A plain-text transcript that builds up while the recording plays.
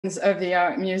of the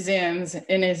art museums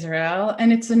in Israel,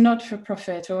 and it's a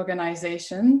not-for-profit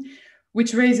organization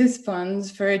which raises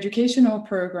funds for educational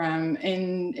program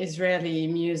in Israeli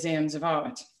museums of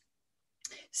art.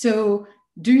 So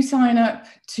do sign up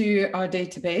to our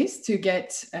database to get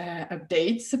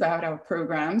updates about our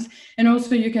programs. And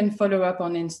also you can follow up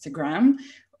on Instagram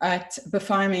at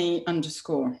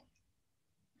BFAMI_.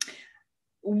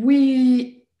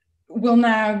 We will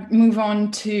now move on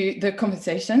to the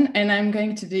conversation, and I'm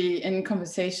going to be in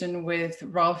conversation with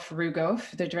Ralph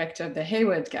Rugoff, the director of the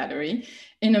Hayward Gallery,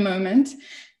 in a moment.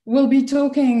 We'll be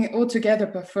talking all together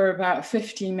for about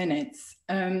 50 minutes.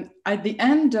 At the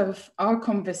end of our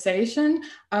conversation,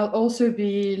 I'll also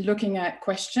be looking at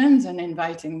questions and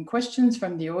inviting questions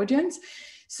from the audience.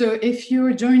 So if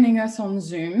you're joining us on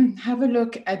Zoom, have a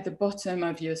look at the bottom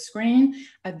of your screen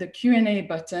at the Q&A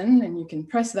button, and you can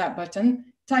press that button,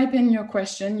 type in your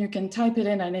question. You can type it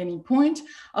in at any point.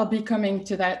 I'll be coming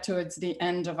to that towards the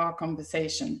end of our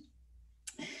conversation.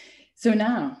 So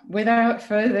now, without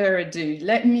further ado,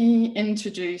 let me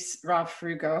introduce Ralph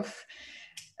Rugoff.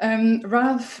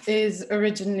 Ralph is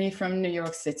originally from New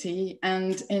York City,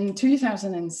 and in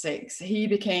 2006, he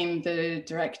became the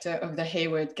director of the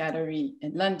Hayward Gallery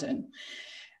in London.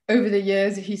 Over the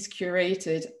years, he's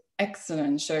curated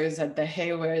excellent shows at the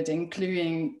Hayward,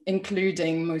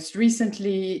 including most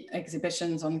recently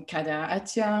exhibitions on Kader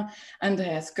Attia,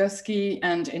 Andreas Goski,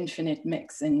 and Infinite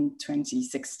Mix in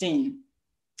 2016.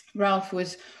 Ralph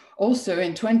was also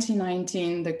in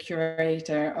 2019 the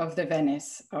curator of the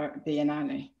Venice Art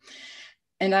Biennale.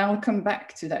 And I'll come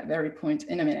back to that very point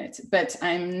in a minute, but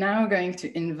I'm now going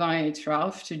to invite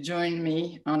Ralph to join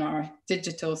me on our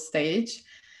digital stage.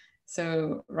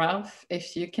 So Ralph,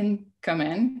 if you can come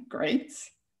in, great.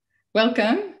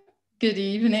 Welcome, good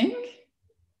evening.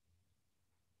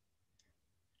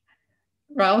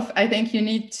 Ralph, I think you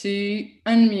need to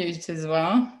unmute as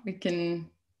well. We can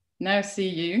now see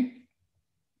you.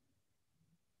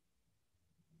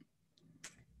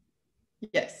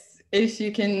 Yes, if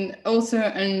you can also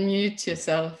unmute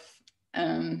yourself,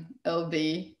 it'll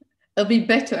be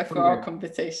better for our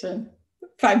conversation.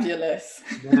 Fabulous.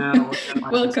 Now,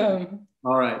 welcome.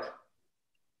 All right.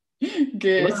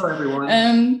 Good. Hello,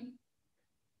 everyone.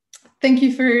 Thank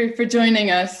you for joining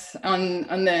us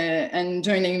and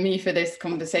joining me for this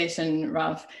conversation,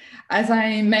 Ralph. As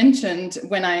I mentioned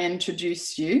when I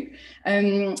introduced you,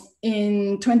 in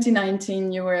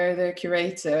 2019 you were the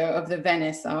curator of the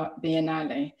Venice Art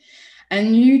Biennale,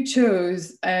 and you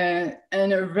chose an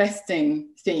arresting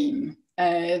theme.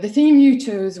 The theme you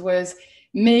chose was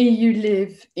 "May you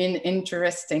live in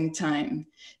interesting time."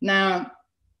 Now,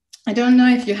 I don't know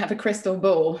if you have a crystal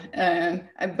ball,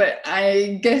 but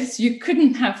I guess you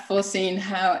couldn't have foreseen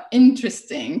how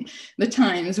interesting the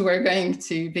times were going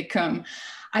to become.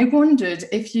 I wondered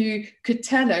if you could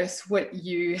tell us what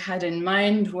you had in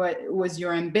mind, what was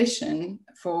your ambition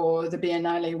for the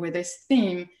Biennale with this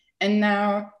theme, and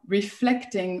now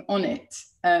reflecting on it,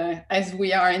 as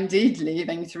we are indeed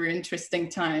living through interesting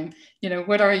time,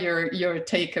 what are your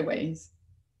takeaways?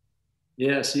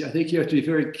 Yes, I think you have to be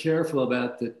very careful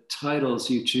about the titles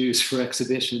you choose for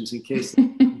exhibitions in case.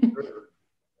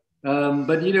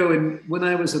 But when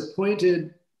I was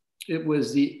appointed, it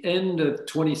was the end of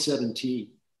 2017.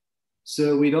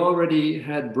 So we'd already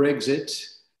had Brexit.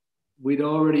 We'd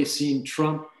already seen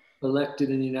Trump elected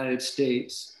in the United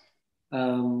States.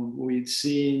 We'd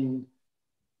seen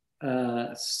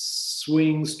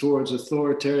swings towards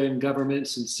authoritarian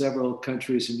governments in several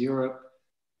countries in Europe.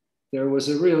 There was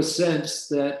a real sense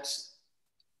that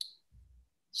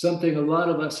something a lot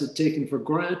of us had taken for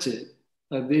granted,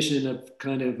 a vision of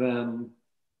kind of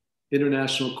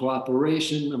international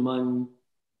cooperation among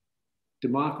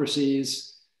democracies,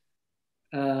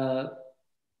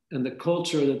 and the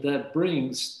culture that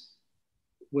brings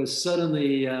was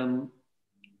suddenly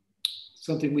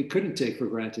something we couldn't take for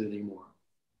granted anymore.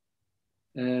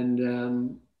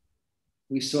 And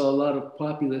we saw a lot of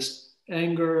populist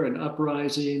anger and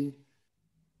uprising.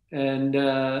 And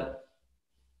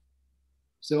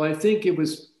so I think it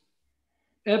was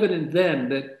evident then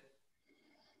that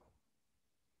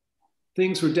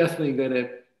things were definitely going to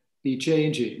be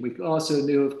changing. We also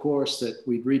knew, of course, that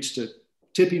we'd reached a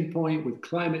tipping point with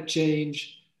climate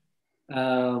change,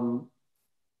 and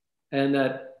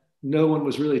that no one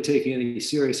was really taking any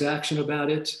serious action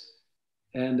about it,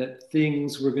 and that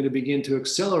things were going to begin to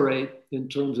accelerate in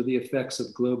terms of the effects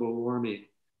of global warming,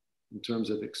 in terms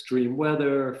of extreme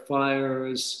weather,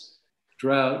 fires,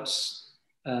 droughts,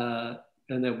 and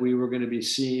that we were going to be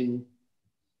seeing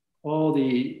all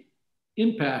the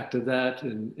impact of that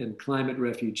and climate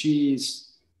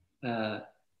refugees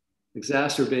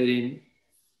exacerbating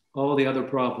all the other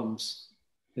problems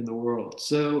in the world.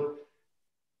 So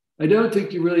I don't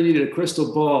think you really needed a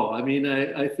crystal ball. I mean,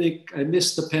 I think I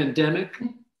missed the pandemic,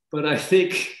 but I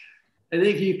think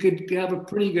you could have a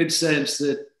pretty good sense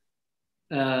that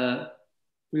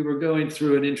we were going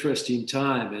through an interesting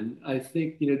time. And I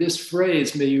think, this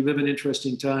phrase, may you live in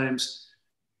interesting times,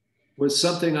 was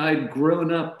something I'd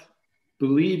grown up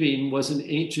believing was an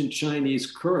ancient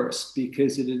Chinese curse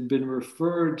because it had been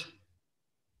referred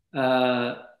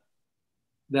that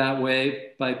way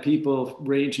by people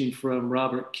ranging from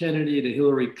Robert Kennedy to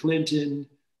Hillary Clinton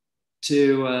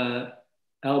to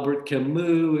Albert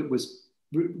Camus. It was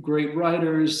great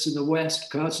writers in the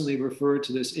West constantly referred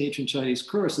to this ancient Chinese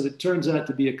curse, and it turns out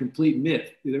to be a complete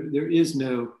myth. There is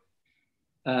no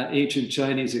ancient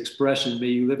Chinese expression, may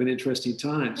you live in interesting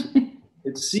times.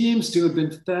 It seems to have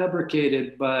been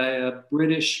fabricated by a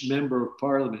British member of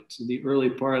parliament in the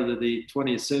early part of the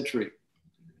 20th century.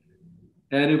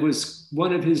 And it was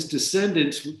one of his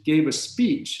descendants who gave a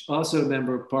speech, also a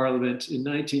member of parliament, in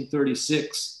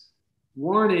 1936,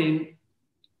 warning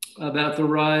about the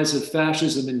rise of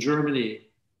fascism in Germany.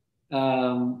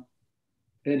 And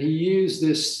he used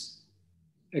this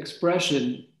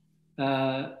expression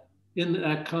in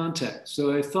that context.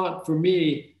 So I thought, for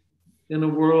me, in a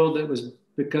world that was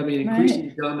becoming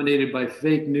increasingly dominated by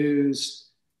fake news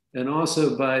and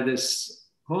also by this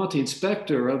haunting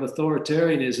specter of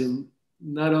authoritarianism,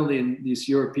 not only in these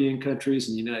European countries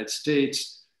and the United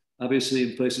States, obviously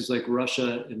in places like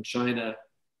Russia and China,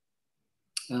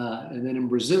 and then in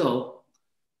Brazil,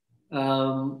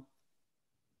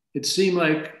 it seemed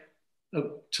like a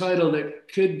title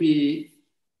that could be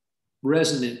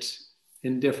resonant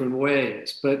in different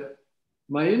ways. But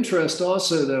my interest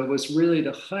also, though, was really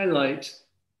to highlight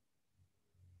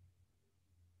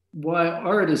why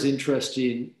art is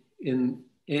interesting in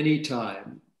any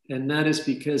time. And that is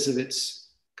because of its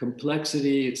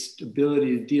complexity, its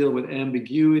ability to deal with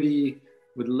ambiguity,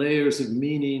 with layers of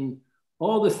meaning,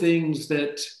 all the things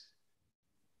that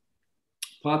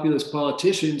populist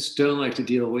politicians don't like to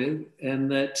deal with, and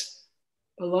that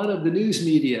a lot of the news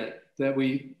media that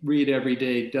we read every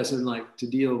day doesn't like to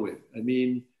deal with. I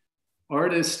mean,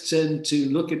 artists tend to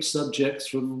look at subjects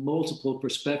from multiple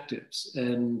perspectives.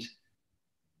 And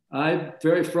I'm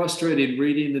very frustrated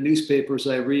reading the newspapers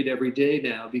I read every day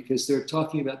now because they're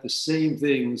talking about the same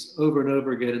things over and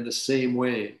over again in the same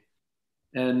way.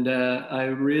 And I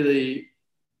really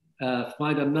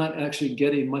find I'm not actually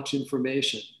getting much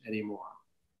information anymore.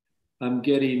 I'm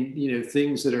getting,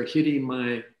 things that are hitting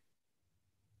my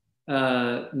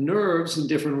nerves in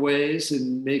different ways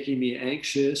and making me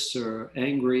anxious or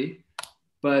angry,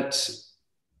 but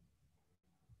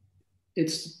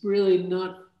it's really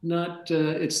not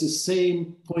it's the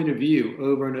same point of view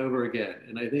over and over again.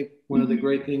 And I think one of the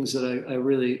great things that I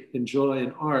really enjoy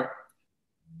in art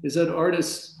is that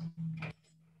artists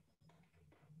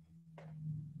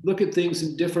look at things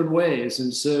in different ways.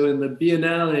 And so in the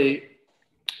Biennale,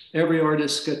 every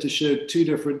artist got to show two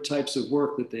different types of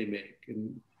work that they make.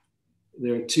 And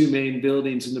there are two main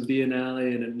buildings in the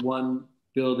Biennale, and in one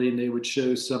building they would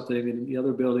show something, and in the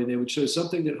other building they would show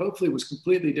something that hopefully was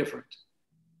completely different.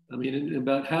 I mean, in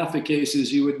about half the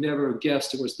cases, you would never have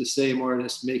guessed it was the same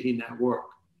artist making that work.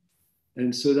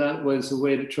 And so that was a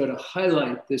way to try to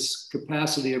highlight this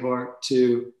capacity of art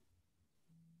to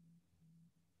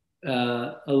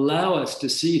allow us to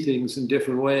see things in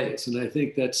different ways. And I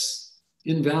think that's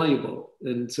invaluable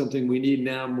and something we need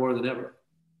now more than ever.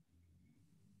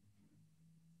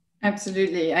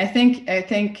 Absolutely. I think,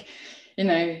 it's,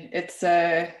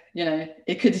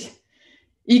 it could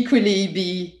equally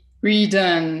be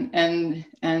redone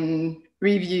and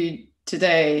reviewed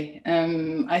today.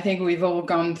 I think we've all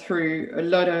gone through a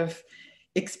lot of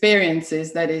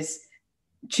experiences that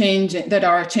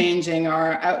are changing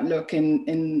our outlook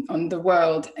on the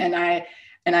world. And I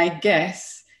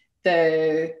guess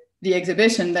the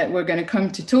exhibition that we're going to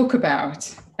come to talk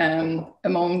about,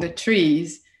 Among the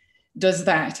Trees, does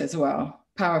that as well,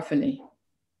 powerfully.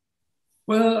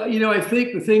 Well, I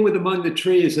think the thing with Among the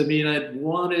Trees, I mean, I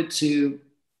wanted to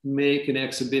make an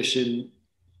exhibition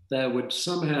that would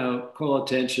somehow call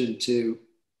attention to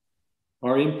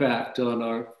our impact on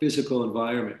our physical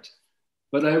environment.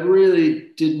 But I really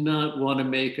did not want to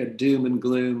make a doom and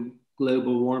gloom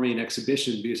global warming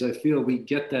exhibition because I feel we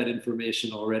get that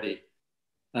information already.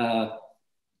 And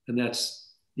that's,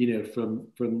 from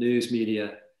news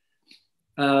media.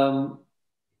 And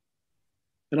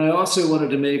I also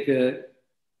wanted to make an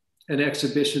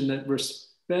exhibition that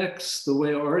respects the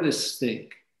way artists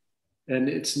think. And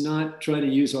it's not trying to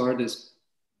use art as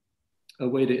a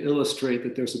way to illustrate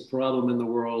that there's a problem in the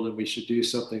world and we should do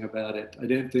something about it. I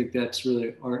don't think that's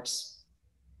really art's,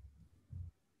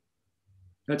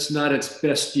 that's not its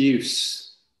best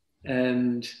use.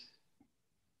 And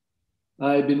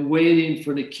I've been waiting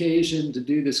for an occasion to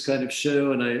do this kind of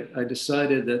show, and I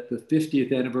decided that the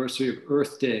 50th anniversary of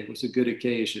Earth Day was a good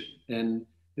occasion. And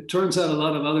it turns out a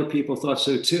lot of other people thought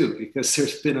so too, because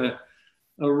there's been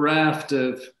a raft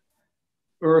of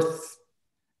earth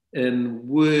and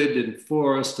wood and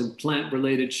forest and plant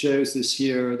related shows this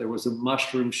year. There was a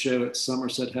mushroom show at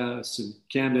Somerset House, and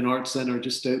Camden Art Center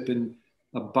just opened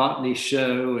a botany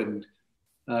show, and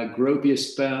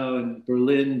Gropiusbau in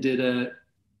Berlin did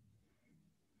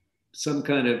some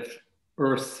kind of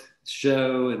earth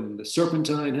show, and the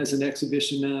Serpentine has an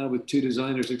exhibition now with two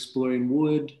designers exploring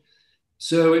wood.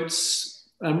 So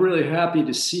I'm really happy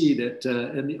to see that,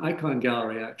 and the Icon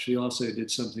Gallery actually also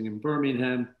did something in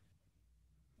Birmingham.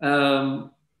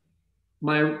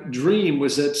 My dream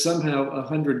was that somehow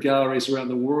 100 galleries around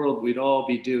the world, we'd all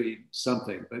be doing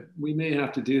something, but we may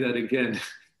have to do that again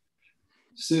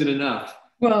soon enough.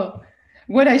 Well,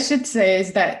 what I should say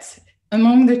is that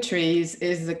Among the Trees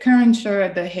is the current show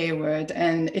at the Hayward,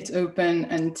 and it's open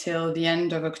until the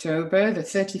end of October, the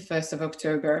 31st of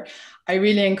October. I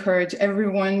really encourage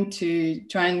everyone to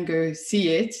try and go see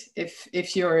it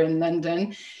if you're in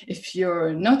London. If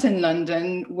you're not in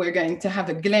London, we're going to have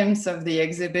a glimpse of the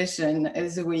exhibition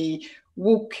as we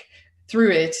walk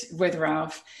through it with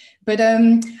Ralph. But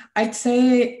I'd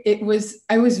say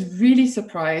I was really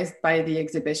surprised by the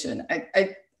exhibition.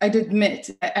 I'd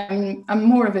admit I'm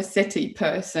more of a city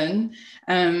person.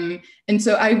 And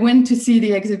so I went to see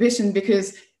the exhibition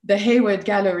because the Hayward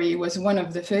Gallery was one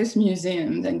of the first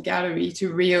museums and gallery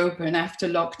to reopen after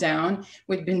lockdown.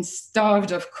 We'd been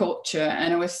starved of culture,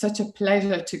 and it was such a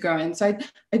pleasure to go. And so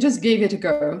I just gave it a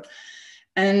go.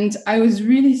 And I was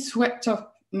really swept off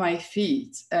my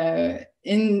feet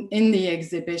in the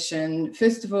exhibition.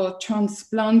 First of all,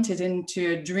 transplanted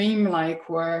into a dreamlike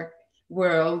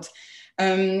world.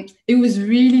 It was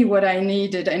really what I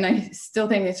needed, and I still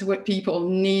think it's what people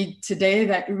need today,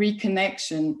 that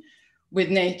reconnection with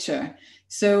nature.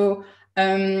 So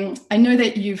I know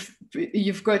that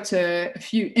you've got a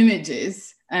few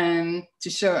images to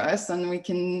show us, and we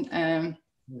can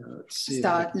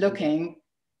start looking.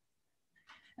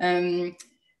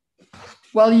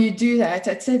 While you do that,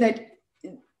 I'd say that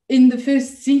in the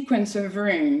first sequence of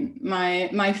room,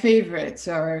 my favorites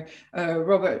are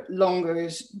Robert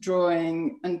Longo's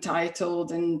drawing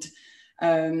Untitled, and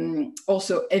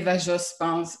also Eva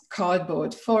Jospin's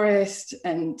Cardboard Forest,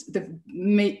 and the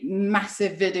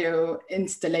massive video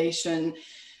installation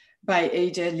by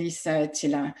Aja Lisa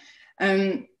Tilla.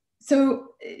 So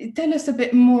tell us a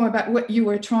bit more about what you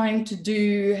were trying to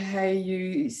do, how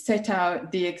you set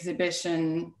out the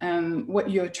exhibition,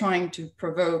 what you're trying to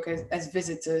provoke as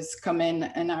visitors come in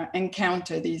and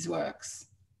encounter these works.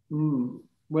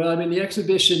 Well, I mean, the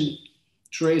exhibition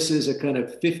traces a kind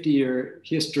of 50-year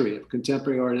history of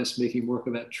contemporary artists making work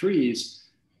about trees.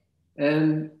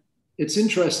 And it's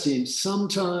interesting,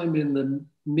 sometime in the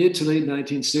mid to late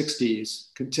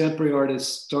 1960s, contemporary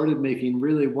artists started making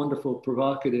really wonderful,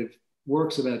 provocative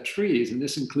works about trees. And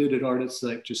this included artists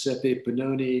like Giuseppe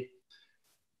Pannoni.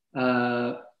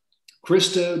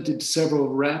 Christo did several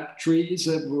wrapped trees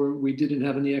that we didn't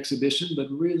have in the exhibition, but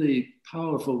really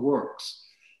powerful works.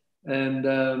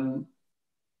 And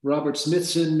Robert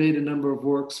Smithson made a number of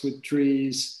works with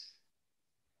trees.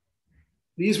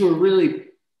 These were really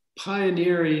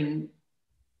pioneering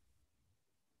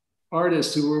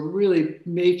artists who were really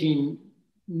making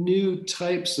new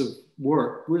types of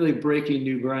work, really breaking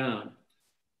new ground.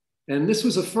 And this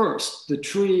was a first. The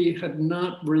tree had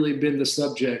not really been the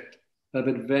subject of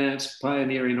advanced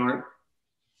pioneering art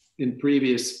in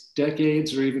previous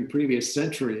decades or even previous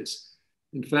centuries.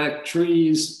 In fact,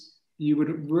 trees, you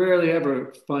would rarely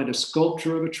ever find a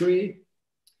sculpture of a tree.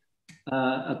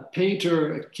 A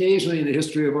painter, occasionally in the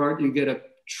history of art, you get a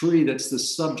tree that's the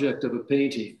subject of a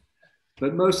painting.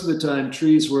 But most of the time,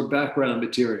 trees were background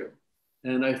material.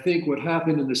 And I think what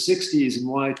happened in the 60s and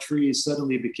why trees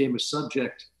suddenly became a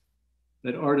subject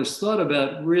that artists thought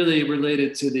about really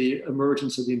related to the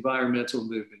emergence of the environmental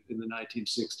movement in the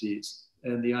 1960s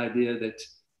and the idea that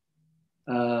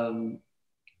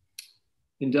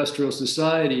industrial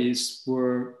societies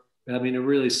were having a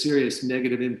really serious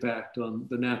negative impact on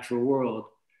the natural world.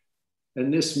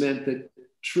 And this meant that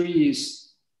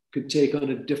trees could take on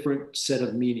a different set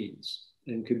of meanings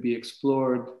and could be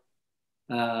explored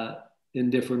in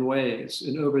different ways.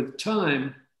 And over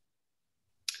time,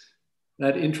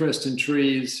 that interest in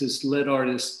trees has led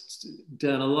artists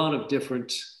down a lot of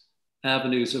different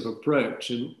avenues of approach.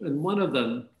 And one of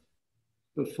them,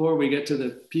 before we get to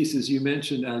the pieces you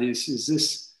mentioned, Alice, is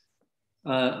this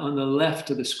on the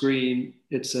left of the screen.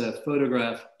 It's a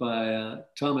photograph by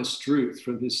Thomas Struth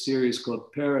from his series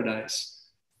called Paradise,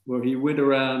 where he went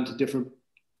around to different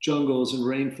jungles and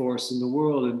rainforests in the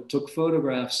world and took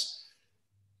photographs.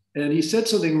 And he said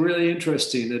something really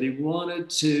interesting, that he wanted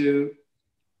to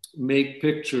make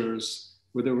pictures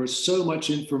where there was so much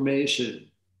information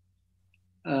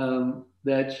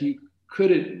that he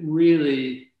couldn't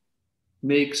really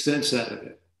make sense out of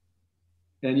it.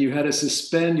 And you had to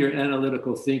suspend your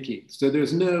analytical thinking. So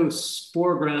there's no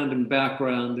foreground and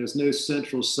background, there's no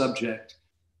central subject.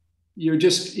 You're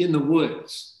just in the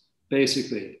woods,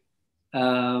 basically.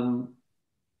 And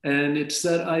it's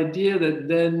that idea that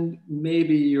then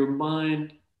maybe your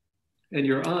mind and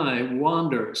your eye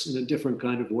wanders in a different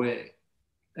kind of way.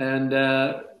 And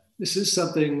this is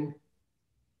something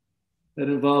that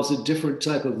involves a different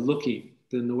type of looking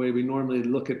than the way we normally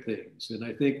look at things. And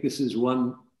I think this is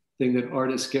one thing that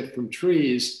artists get from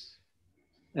trees.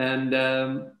 And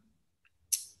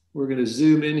we're going to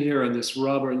zoom in here on this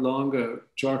Robert Longo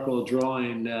charcoal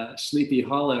drawing, Sleepy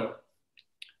Hollow.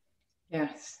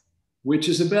 Yes. Which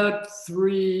is about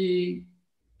a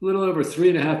little over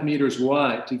 3.5 meters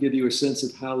wide, to give you a sense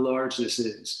of how large this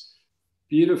is.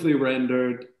 Beautifully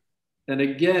rendered. And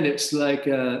again, it's like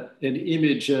an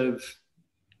image of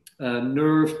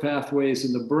nerve pathways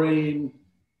in the brain.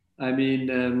 I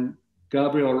mean,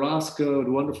 Gabriel Roscoe,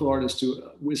 the wonderful artist who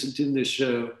wasn't in this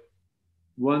show,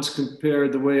 once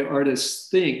compared the way artists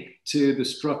think to the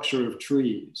structure of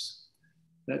trees.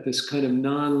 That this kind of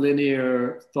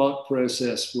non-linear thought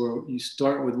process where you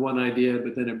start with one idea,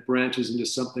 but then it branches into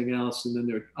something else, and then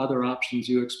there are other options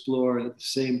you explore, and at the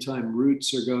same time,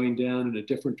 roots are going down in a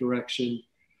different direction.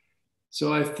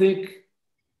 So I think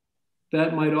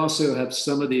that might also have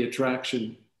some of the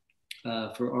attraction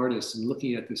for artists in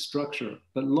looking at this structure.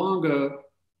 But Longo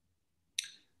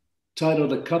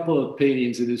titled a couple of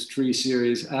paintings in his tree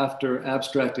series after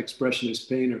abstract expressionist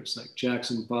painters like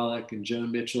Jackson Pollock and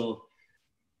Joan Mitchell.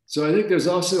 So I think there's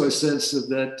also a sense of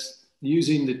that,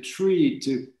 using the tree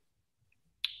to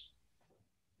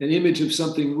an image of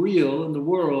something real in the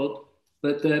world,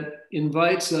 but that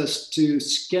invites us to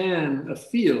scan a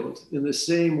field in the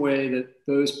same way that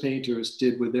those painters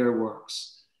did with their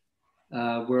works,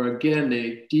 where again,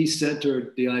 they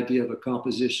decentered the idea of a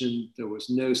composition. There was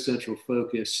no central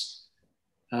focus.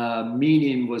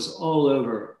 Meaning was all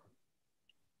over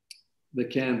the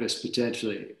canvas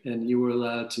potentially, and you were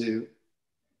allowed to,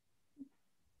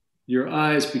 your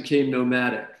eyes became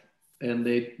nomadic, and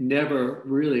they never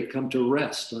really come to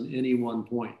rest on any one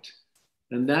point.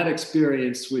 And that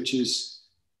experience, which is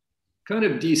kind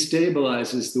of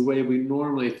destabilizes the way we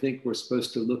normally think we're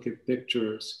supposed to look at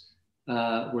pictures,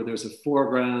 where there's a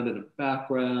foreground and a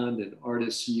background, and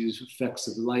artists use effects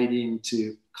of lighting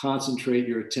to concentrate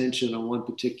your attention on one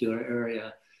particular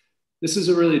area. This is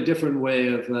a really different way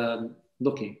of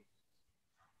looking.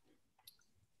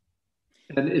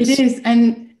 And it is,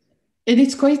 and it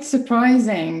is quite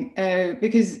surprising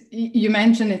because you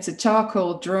mentioned it's a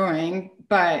charcoal drawing,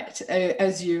 but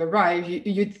as you arrive,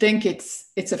 you'd think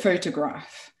it's a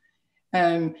photograph,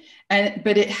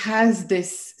 but it has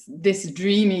this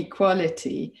dreamy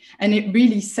quality, and it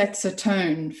really sets a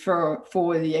tone for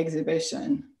the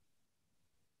exhibition.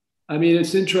 I mean,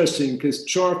 it's interesting because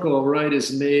charcoal, right,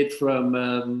 is made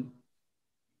from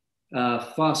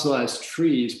fossilized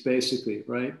trees, basically,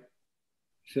 right?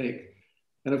 I think.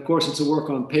 And of course, it's a work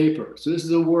on paper. So this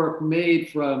is a work made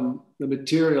from the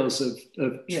materials of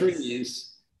trees.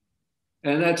 Yes.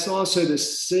 And that's also the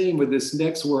same with this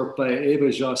next work by Eva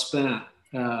Jospin,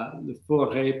 the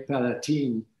Forêt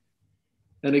Palatine.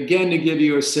 And again, to give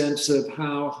you a sense of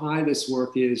how high this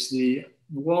work is, the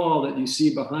wall that you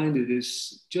see behind it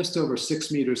is just over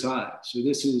 6 meters high. So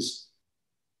this is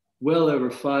well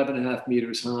over 5.5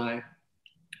 meters high.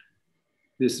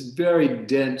 This very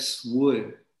dense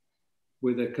wood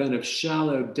with a kind of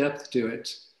shallow depth to it.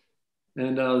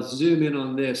 And I'll zoom in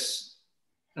on this.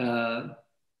 And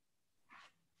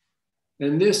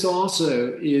this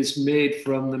also is made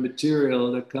from the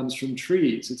material that comes from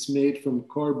trees. It's made from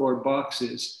cardboard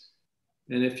boxes.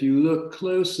 And if you look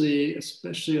closely,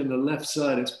 especially on the left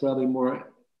side, it's probably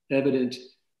more evident,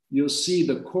 you'll see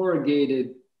the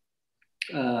corrugated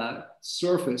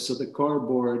surface of the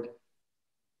cardboard,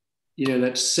 you know,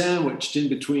 that's sandwiched in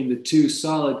between the two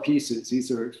solid pieces. These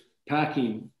are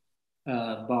packing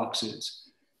boxes.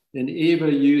 And Eva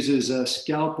uses a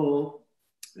scalpel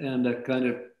and a kind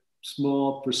of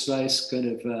small, precise kind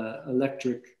of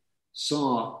electric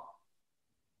saw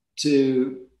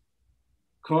to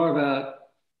carve out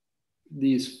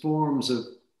these forms of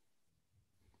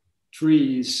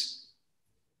trees.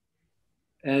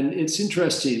 And it's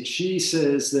interesting. She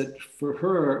says that for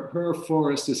her, her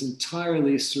forest is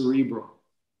entirely cerebral,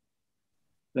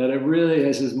 that it really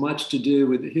has as much to do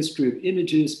with the history of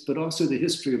images, but also the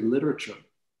history of literature.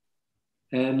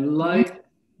 And like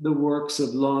the works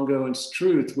of Longo and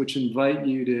Struth, which invite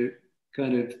you to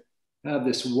kind of have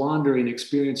this wandering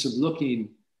experience of looking,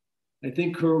 I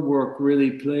think her work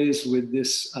really plays with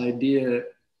this idea,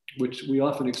 which we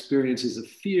often experience as a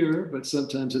fear, but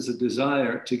sometimes as a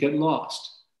desire to get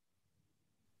lost,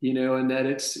 you know, and that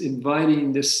it's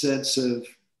inviting this sense of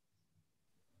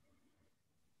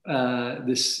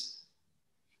this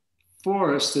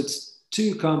forest that's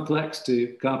too complex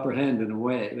to comprehend in a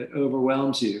way, that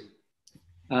overwhelms you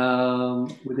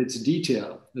with its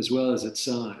detail as well as its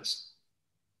size.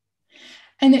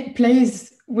 And it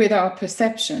plays with our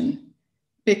perception,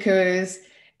 because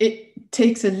it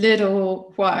takes a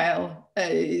little while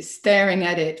staring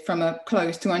at it from up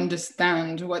close to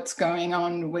understand what's going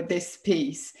on with this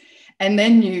piece. And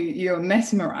then you're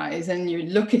mesmerized and you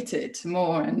look at it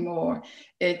more and more.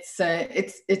 It's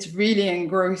really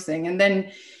engrossing. And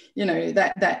then, you know,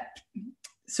 that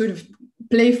sort of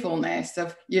playfulness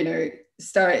of, you know,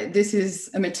 this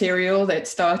is a material that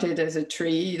started as a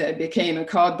tree that became a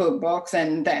cardboard box,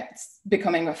 and that's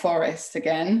becoming a forest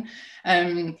again.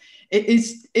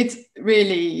 It's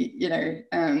really, you know,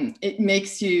 it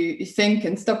makes you think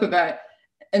and stop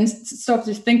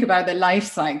to think about the life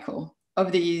cycle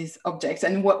of these objects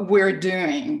and what we're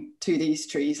doing to these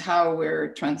trees, how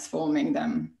we're transforming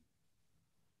them.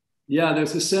 Yeah,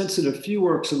 there's a sense in a few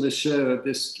works on the show of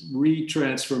this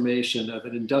retransformation of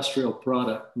an industrial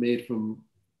product made from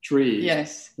trees,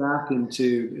 yes, back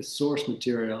into its source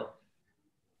material.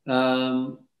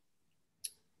 And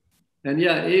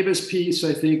yeah, Ava's piece,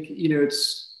 I think, you know,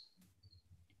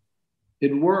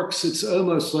 it works. It's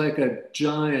almost like a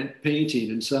giant painting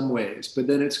in some ways, but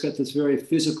then it's got this very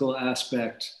physical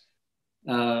aspect.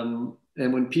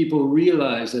 And when people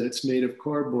realize that it's made of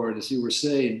cardboard, as you were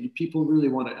saying, people really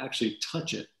want to actually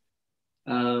touch it.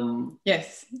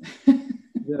 Yes.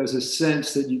 There's a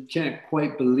sense that you can't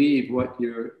quite believe what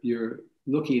you're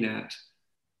looking at.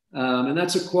 And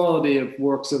that's a quality of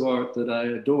works of art that I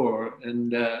adore.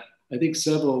 And I think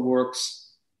several works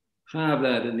have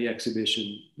that in the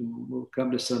exhibition. And we'll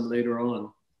come to some later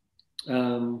on.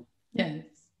 Yes.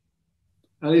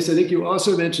 Alice, I think you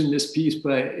also mentioned this piece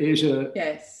by Asia.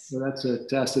 Yes. So that's a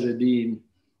Tacita Dean.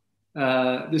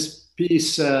 This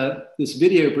piece, this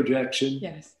video projection,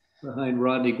 yes, behind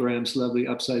Rodney Graham's lovely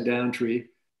Upside Down tree,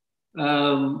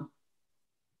 by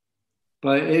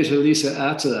Asia-Liisa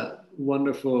Ata,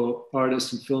 wonderful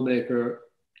artist and filmmaker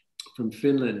from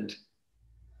Finland.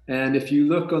 And if you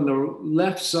look on the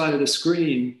left side of the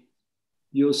screen,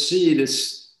 you'll see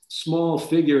this small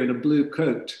figure in a blue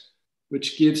coat,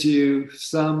 which gives you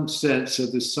some sense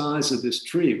of the size of this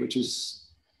tree, which is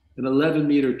an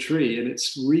 11-meter tree, and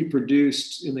it's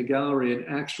reproduced in the gallery in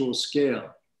actual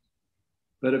scale.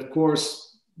 But of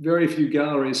course, very few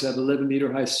galleries have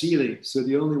 11-meter high ceilings. So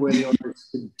the only way the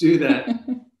artist can do that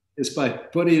is by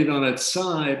putting it on its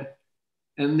side.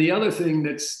 And the other thing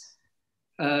is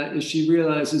she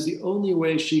realizes the only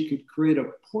way she could create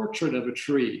a portrait of a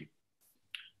tree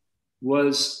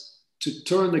was to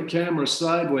turn the camera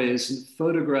sideways and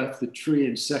photograph the tree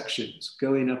in sections,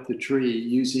 going up the tree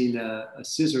using a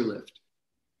scissor lift.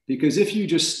 Because if you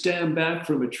just stand back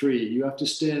from a tree, you have to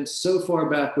stand so far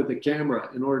back with the camera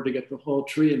in order to get the whole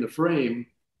tree in the frame,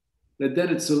 that then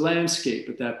it's a landscape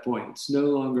at that point. It's no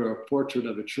longer a portrait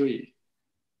of a tree.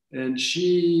 And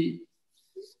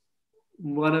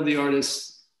one of the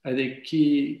artist's, I think,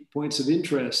 key points of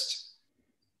interest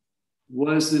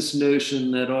was this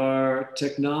notion that our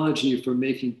technology for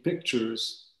making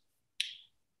pictures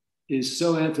is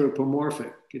so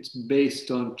anthropomorphic. It's based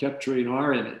on capturing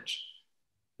our image,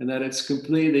 and that it's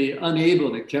completely unable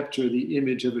to capture the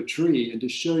image of a tree and to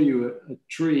show you a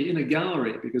tree in a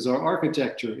gallery, because our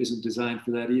architecture isn't designed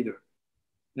for that either.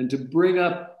 And to bring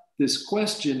up this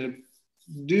question of,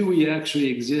 do we actually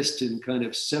exist in kind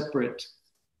of separate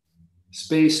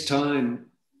space-time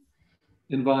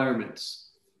environments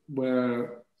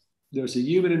where there's a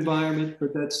human environment,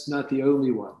 but that's not the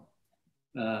only one,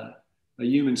 a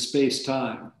human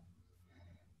space-time.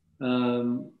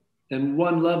 And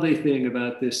one lovely thing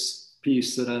about this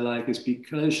piece that I like is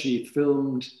because she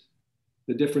filmed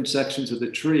the different sections of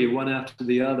the tree, one after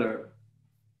the other,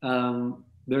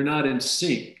 they're not in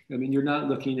sync. I mean, you're not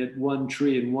looking at one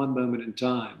tree in one moment in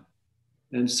time.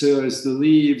 And so as the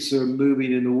leaves are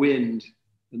moving in the wind,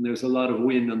 and there's a lot of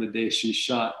wind on the day she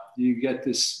shot, you get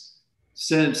this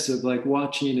sense of like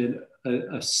watching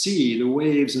a sea, the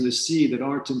waves in the sea that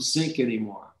aren't in sync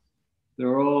anymore.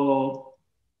 They're all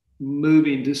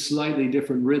moving to slightly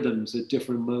different rhythms at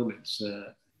different moments.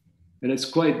 And it's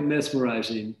quite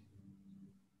mesmerizing.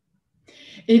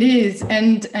 It is,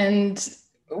 and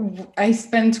I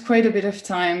spent quite a bit of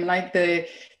time, like the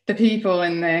people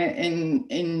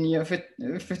in your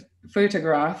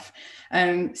photograph,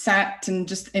 sat and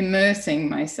just immersing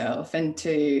myself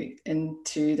into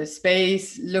the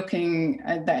space, looking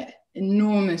at that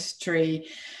enormous tree,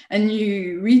 and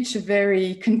you reach a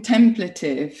very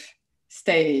contemplative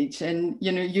stage, and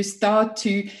you start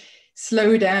to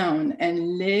slow down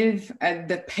and live at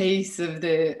the pace of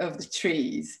the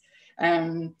trees.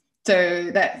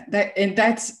 So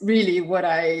that's really what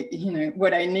I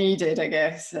needed, I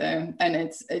guess, and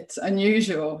it's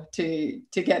unusual to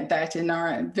get that in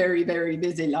our very, very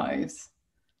busy lives.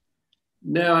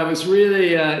 No, I was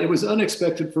really, it was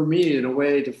unexpected for me in a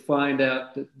way to find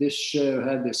out that this show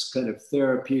had this kind of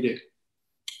therapeutic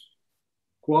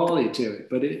quality to it.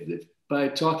 But by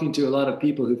talking to a lot of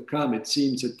people who've come, it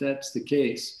seems that that's the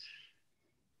case.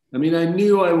 I mean, I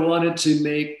knew I wanted to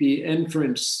make the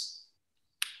entrance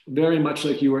very much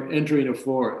like you were entering a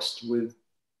forest, with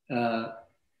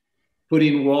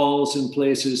putting walls in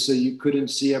places so you couldn't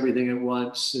see everything at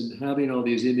once, and having all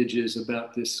these images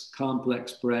about this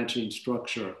complex branching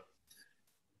structure,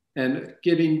 and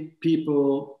giving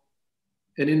people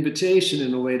an invitation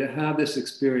in a way to have this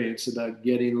experience about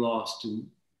getting lost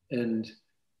and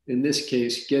in this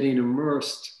case, getting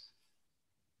immersed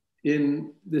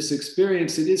in this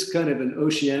experience. It is kind of an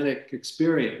oceanic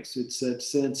experience. It's that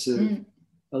sense of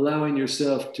allowing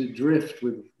yourself to drift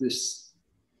with this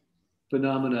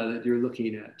phenomena that you're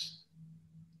looking at.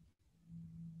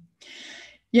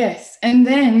 Yes, and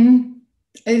then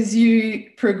as you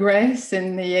progress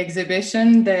in the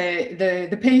exhibition,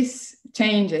 the pace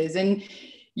changes, and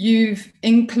you've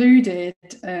included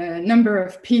a number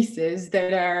of pieces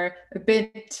that are a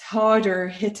bit harder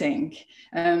hitting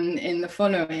in the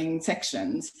following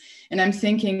sections. And I'm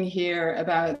thinking here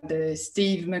about the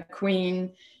Steve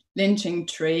McQueen lynching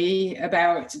tree,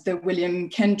 about the William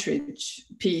Kentridge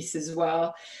piece as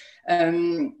well,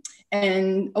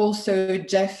 and also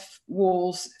Jeff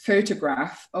Wall's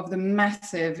photograph of the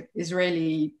massive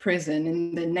Israeli prison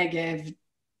in the Negev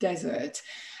desert.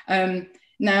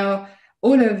 Now,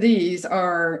 all of these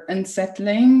are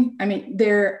unsettling. I mean,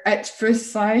 they're at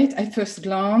first sight, at first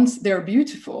glance, they're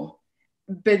beautiful.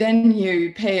 But then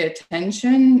you pay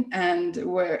attention, and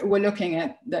we're looking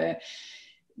at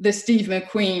the Steve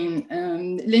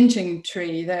McQueen lynching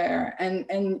tree there,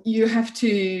 and you have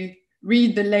to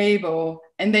read the label,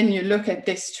 and then you look at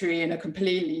this tree in a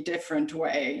completely different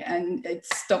way, and it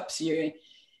stops you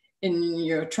in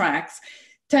your tracks.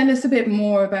 Tell us a bit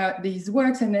more about these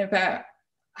works and about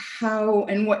how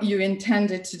and what you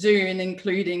intended to do in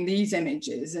including these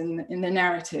images in the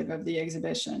narrative of the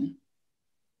exhibition.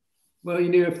 Well,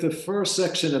 if the first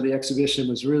section of the exhibition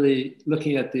was really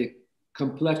looking at the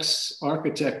complex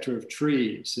architecture of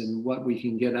trees and what we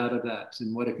can get out of that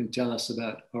and what it can tell us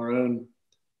about our own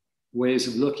ways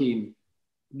of looking,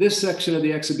 this section of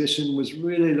the exhibition was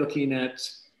really looking at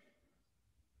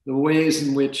the ways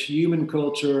in which human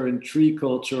culture and tree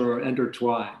culture are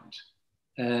intertwined.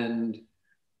 And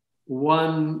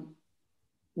one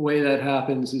way that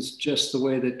happens is just the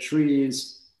way that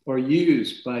trees are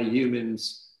used by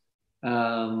humans,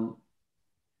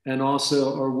 and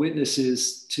also are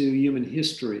witnesses to human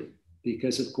history,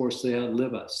 because of course they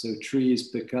outlive us. So trees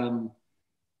become,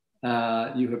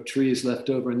 you have trees left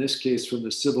over, in this case from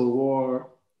the Civil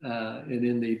War, and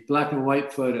in the black and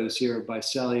white photos here by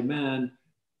Sally Mann,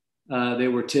 they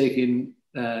were taken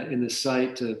in the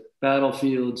site of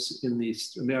battlefields in the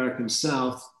American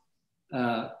South,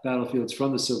 battlefields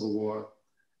from the Civil War.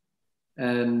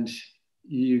 And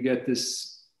you get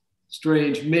this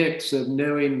strange mix of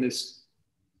knowing this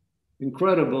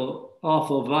incredible,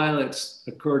 awful violence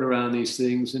occurred around these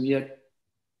things, and yet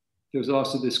there's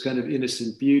also this kind of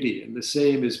innocent beauty. And the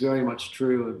same is very much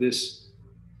true of this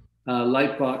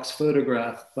lightbox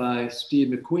photograph by Steve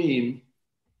McQueen,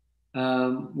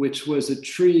 which was a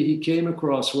tree he came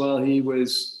across while he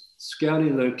was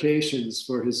scouting locations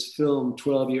for his film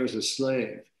 12 Years a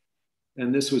Slave.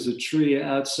 And this was a tree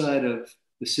outside of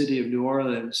the city of New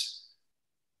Orleans,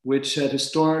 which had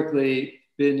historically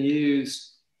been used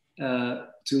to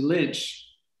lynch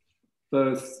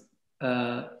both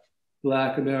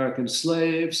Black American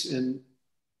slaves and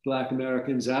Black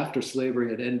Americans after slavery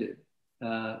had ended.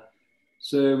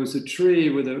 So it was a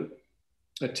tree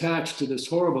attached to this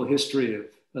horrible history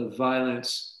of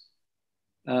violence.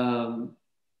 And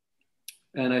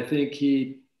I think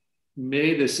he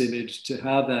made this image to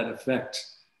have that effect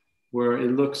where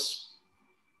it looks,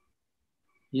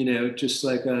 you know, just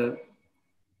like a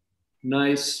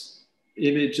nice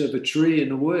image of a tree in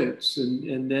the woods.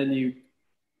 And then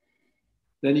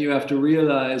you have to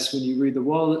realize when you read the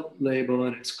wall label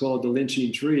and it's called the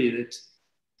lynching tree,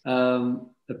 that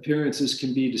appearances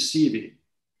can be deceiving.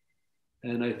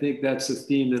 And I think that's a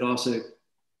theme that also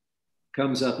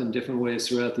comes up in different ways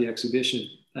throughout the exhibition.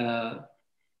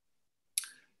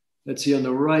 Let's see, on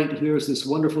the right, here's this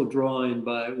wonderful drawing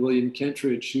by William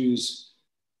Kentridge, who's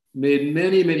made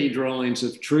many, many drawings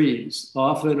of trees,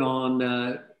 often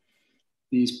on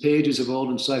these pages of old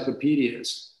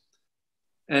encyclopedias.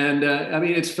 And I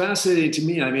mean, it's fascinating to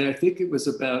me. I mean, I think it was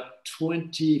about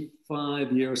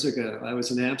 25 years ago, I was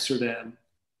in Amsterdam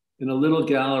in a little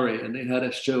gallery, and they had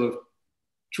a show of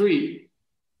tree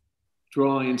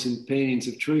drawings and paintings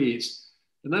of trees.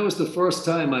 And that was the first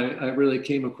time I really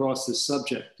came across this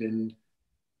subject. And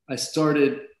I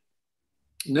started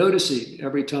noticing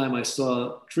every time I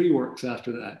saw tree works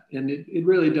after that. And it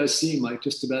really does seem like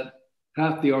just about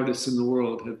half the artists in the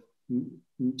world have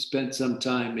spent some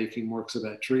time making works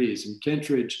about trees. And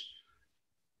Kentridge,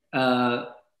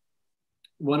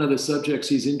 one of the subjects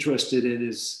he's interested in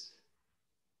is,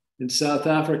 in South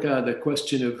Africa, the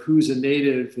question of who's a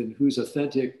native and who's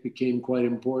authentic became quite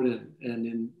important.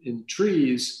 And in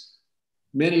trees,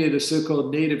 many of the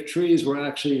so-called native trees were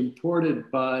actually imported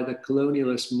by the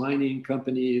colonialist mining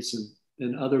companies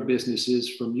and other businesses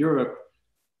from Europe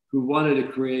who wanted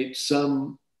to create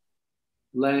some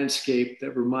landscape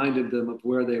that reminded them of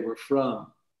where they were from.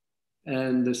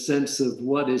 And the sense of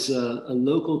what is a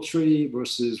local tree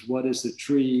versus what is the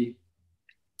tree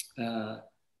that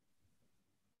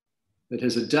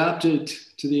has adapted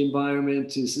to the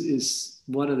environment is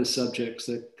one of the subjects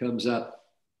that comes up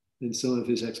in some of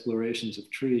his explorations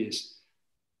of trees.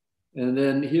 And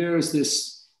then here's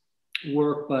this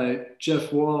work by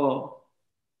Jeff Wall,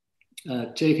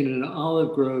 taken in an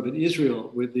olive grove in Israel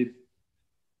with the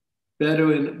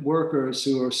Bedouin workers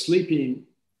who are sleeping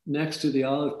next to the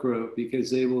olive grove because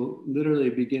they will literally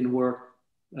begin work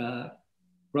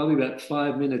probably about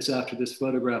 5 minutes after this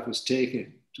photograph was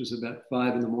taken, which was about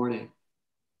 5 in the morning.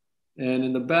 And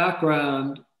in the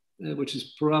background, which is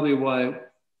probably why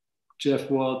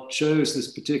Jeff Wall chose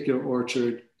this particular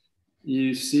orchard,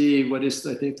 you see what is,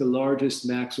 I think, the largest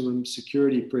maximum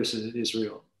security prison in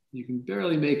Israel. You can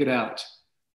barely make it out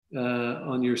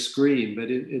on your screen, but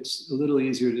it's a little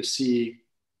easier to see.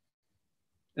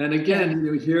 And again,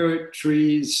 you know, here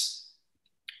trees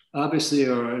obviously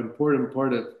are an important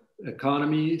part of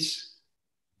economies.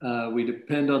 We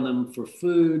depend on them for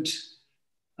food.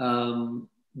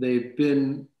 They've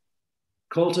been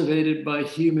cultivated by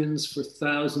humans for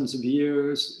thousands of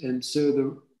years. And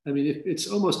so it's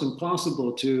almost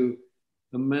impossible to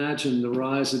imagine the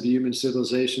rise of human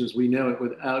civilization as we know it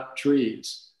without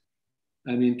trees.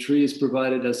 I mean, trees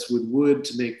provided us with wood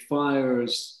to make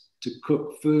fires, to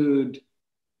cook food,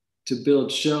 to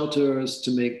build shelters,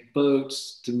 to make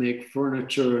boats, to make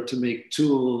furniture, to make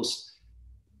tools.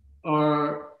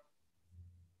 Our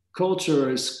culture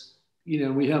is, you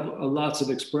know, we have lots of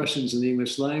expressions in the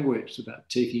English language about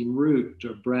taking root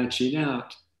or branching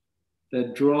out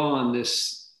that draw on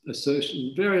this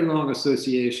very long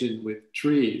association with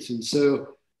trees. And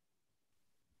so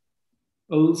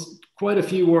quite a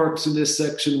few works in this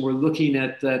section were looking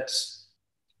at that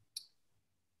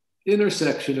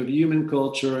intersection of human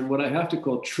culture and what I have to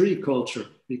call tree culture,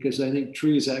 because I think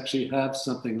trees actually have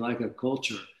something like a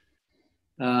culture.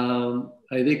 I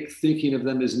think thinking of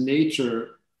them as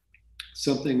nature,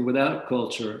 something without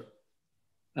culture,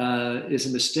 is a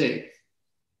mistake.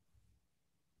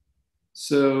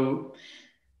 So,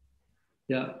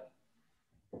 yeah.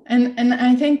 And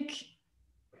I think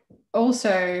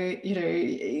also, you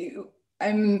know,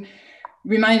 I'm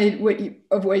reminded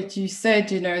of what you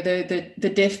said, you know,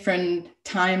 the different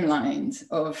timelines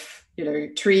of, you know,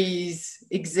 trees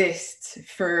exist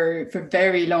for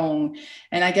very long.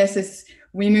 And I guess as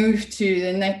we move to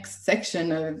the next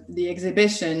section of the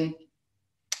exhibition,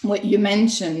 what you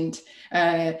mentioned,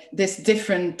 this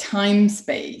different time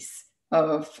space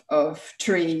of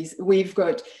trees.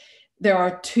 There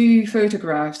are 2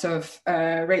 photographs of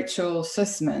Rachel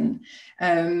Sussman,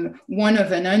 one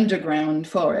of an underground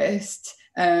forest,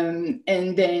 and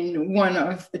then one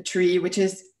of a tree which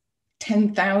is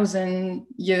 10,000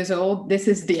 years old. This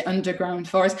is the underground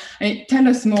forest. I mean, tell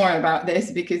us more about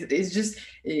this, because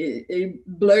it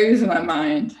blows my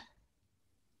mind.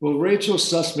 Well, Rachel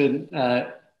Sussman,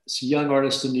 is a young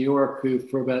artist in New York who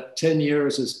for about 10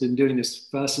 years has been doing this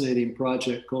fascinating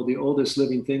project called The Oldest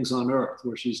Living Things on Earth,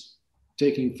 where she's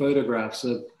taking photographs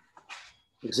of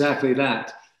exactly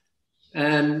that.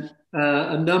 And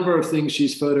a number of things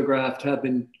she's photographed have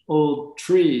been old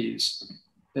trees.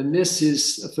 And this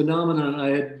is a phenomenon I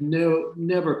had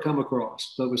never come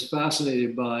across, but was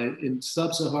fascinated by in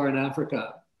sub-Saharan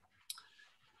Africa,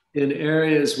 in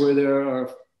areas where there are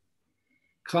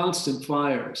constant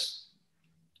fires.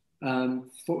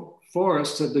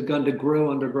 Forests have begun to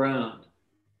grow underground.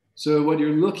 So what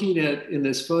you're looking at in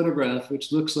this photograph,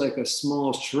 which looks like a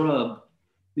small shrub,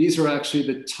 these are actually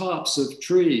the tops of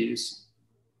trees,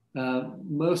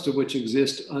 most of which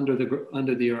exist under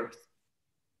the earth.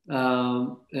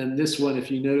 And this one,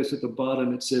 if you notice at the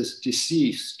bottom, it says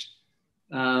deceased,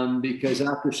 because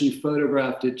after she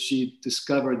photographed it, she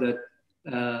discovered that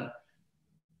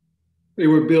they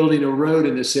were building a road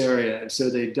in this area. And so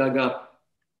they dug up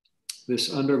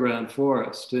this underground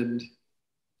forest. And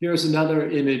here's another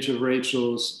image of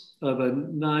Rachel's of a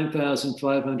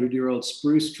 9,500-year-old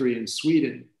spruce tree in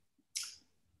Sweden.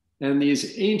 And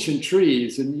these ancient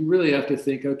trees, and you really have to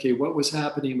think, okay, what was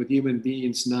happening with human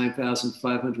beings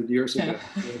 9,500 years ago?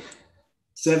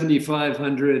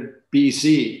 7,500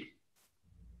 BC.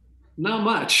 Not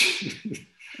much.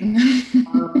 And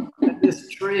this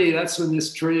tree, that's when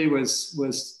this tree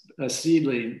was a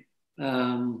seedling.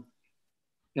 And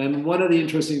one of the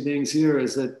interesting things here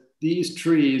is that these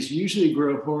trees usually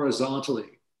grow horizontally.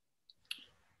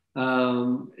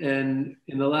 And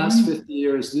in the last 50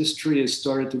 years, this tree has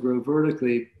started to grow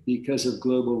vertically because of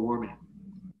global warming.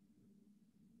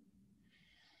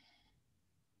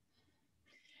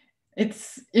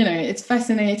 It's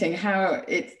fascinating how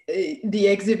the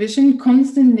exhibition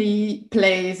constantly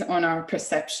plays on our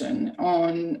perception,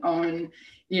 on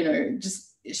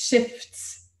just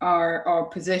shifts our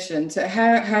position. So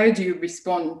how do you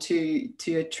respond to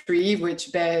a tree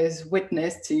which bears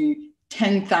witness to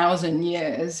 10,000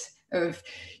 years of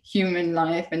human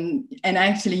life and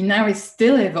actually now is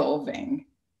still evolving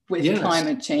with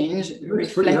climate change,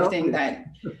 reflecting that.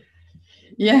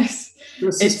 Yes,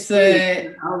 it's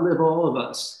outlive all of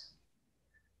us.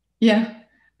 Yeah,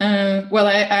 well,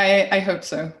 I hope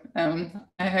so.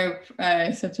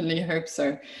 I certainly hope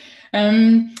so.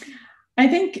 I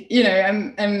think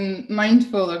I'm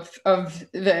mindful of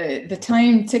the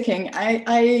time ticking.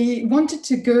 I wanted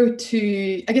to go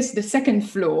to, I guess, the second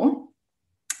floor,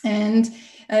 and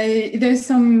there's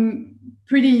some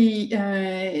pretty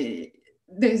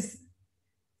there's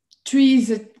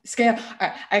trees at scale.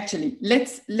 Actually,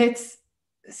 let's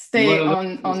stay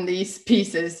on these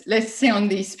pieces. Let's stay on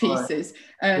these pieces.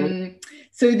 Right.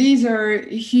 So these are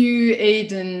Hugh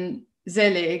Aiden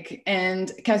Zelig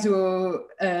and Kazuo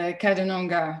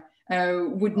Kadononga,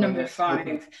 wood number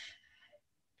 5,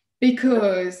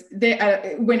 because they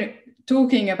are, when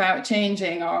talking about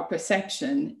changing our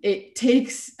perception, it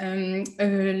takes a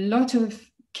lot of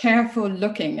careful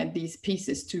looking at these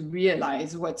pieces to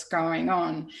realize what's going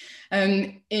on.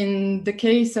 In the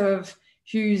case of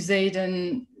Hugh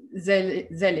Aiden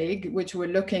Zelig, which we're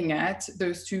looking at,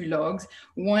 those 2 logs,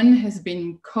 one has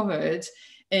been covered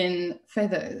in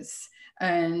feathers,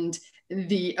 and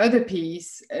the other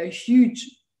piece, a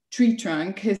huge tree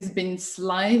trunk, has been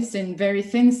sliced in very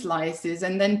thin slices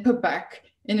and then put back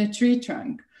in a tree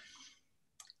trunk.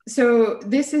 So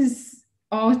this is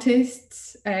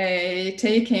artists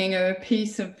taking a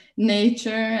piece of nature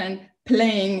and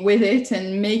playing with it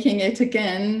and making it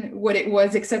again what it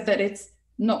was, except that it's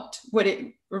not what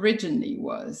it originally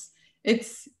was.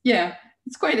 It's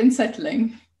quite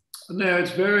unsettling. No,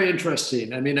 it's very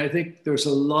interesting. I mean, I think there's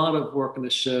a lot of work in the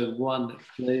show, one that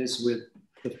plays with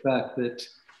the fact that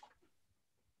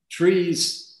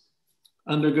trees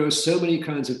undergo so many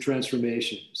kinds of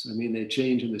transformations. I mean, they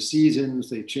change in the seasons,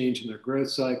 they change in their growth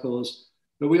cycles,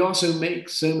 but we also make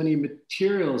so many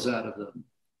materials out of them.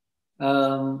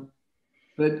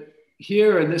 But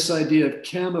here in this idea of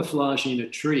camouflaging a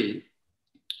tree,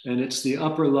 and it's the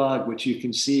upper log, which you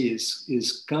can see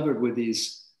is covered with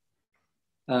these,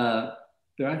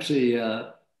 they're actually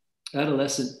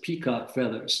adolescent peacock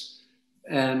feathers.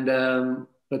 And,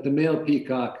 but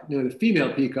the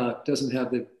female peacock doesn't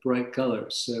have the bright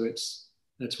colors. So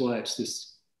that's why it's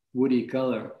this woody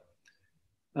color.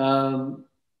 And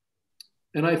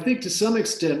I think to some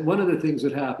extent, one of the things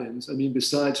that happens, I mean,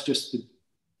 besides just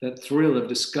that thrill of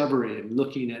discovery and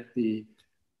looking at the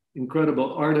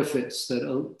incredible artifice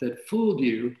that fooled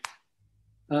you,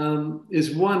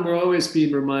 is one, we're always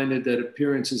being reminded that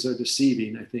appearances are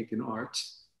deceiving, I think, in art.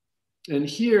 And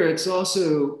here it's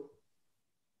also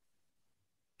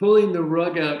pulling the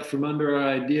rug out from under our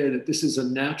idea that this is a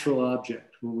natural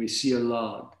object when we see a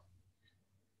log.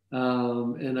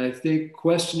 And I think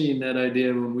questioning that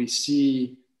idea when we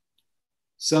see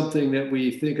something that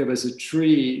we think of as a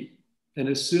tree and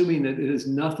assuming that it has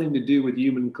nothing to do with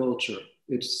human culture.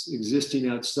 It's existing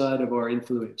outside of our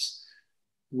influence.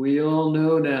 We all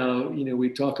know now, we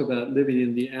talk about living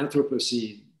in the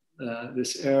Anthropocene,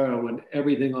 this era when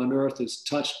everything on earth is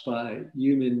touched by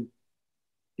human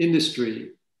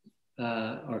industry,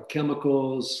 our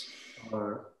chemicals,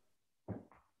 our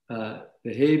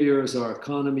behaviors, our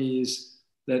economies,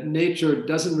 that nature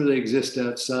doesn't really exist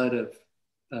outside of,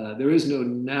 there is no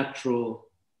natural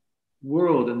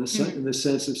world in the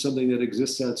sense of something that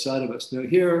exists outside of us. Now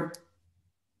here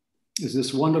is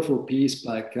this wonderful piece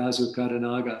by Kazu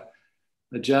Katanaga,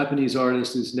 a Japanese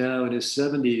artist who's now in his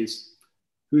 70s,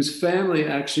 whose family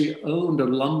actually owned a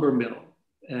lumber mill,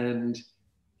 and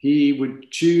he would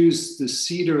choose the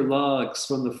cedar logs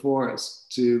from the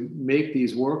forest to make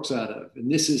these works out of.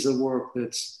 And this is a work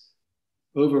that's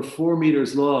over 4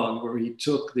 meters long, where he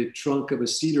took the trunk of a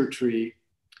cedar tree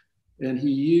and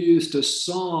he used a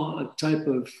saw, a type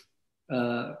of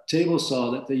table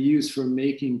saw that they use for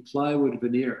making plywood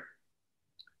veneer.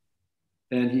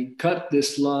 And he cut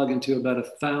this log into about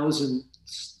 1,000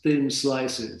 thin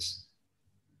slices.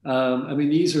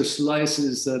 These are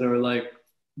slices that are like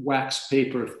wax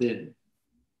paper thin.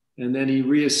 And then he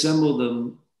reassembled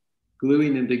them,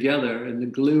 gluing them together. And the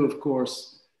glue, of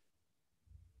course,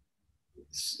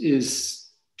 is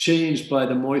changed by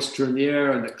the moisture in the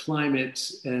air and the climate.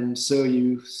 And so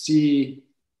you see,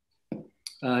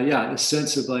 a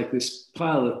sense of like this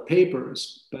pile of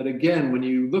papers. But again, when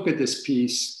you look at this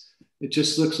piece, it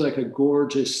just looks like a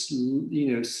gorgeous,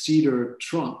 cedar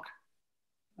trunk.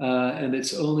 And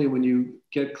it's only when you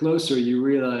get closer, you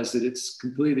realize that it's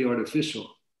completely artificial.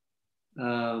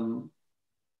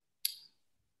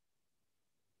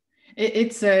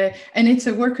 It's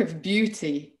a work of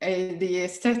beauty. The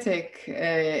aesthetic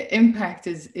impact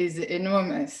is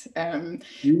enormous.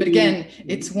 But again,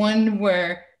 it's one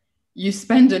where you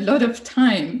spend a lot of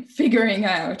time figuring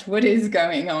out what is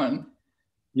going on.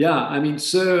 Yeah,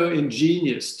 so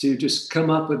ingenious to just come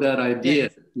up with that idea,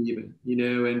 yes. Even,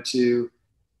 and to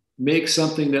make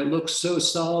something that looks so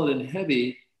solid and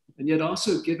heavy, and yet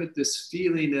also give it this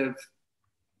feeling of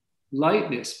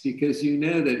lightness, because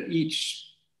that each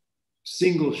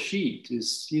single sheet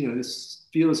is, this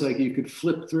feels like you could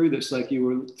flip through this like you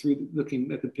were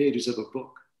looking at the pages of a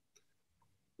book.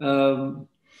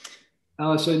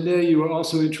 Alice, I know you were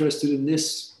also interested in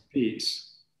this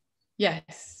piece.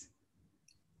 Yes.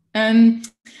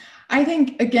 I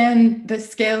think, again, the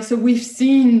scale, so we've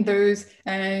seen those,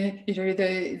 the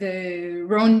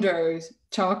rondos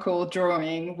charcoal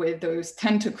drawing with those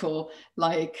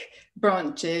tentacle-like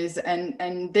branches,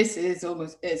 and this is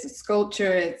almost, it's a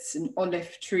sculpture, it's an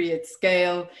olive tree at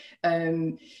scale.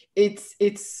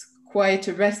 It's quite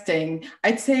arresting.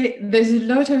 I'd say there's a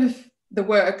lot of the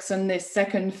works on this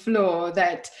second floor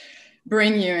that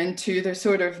bring you into the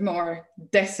sort of more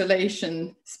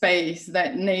desolation space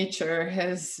that nature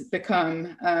has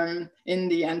become in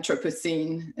the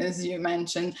Anthropocene, as you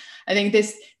mentioned. I think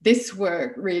this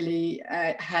work really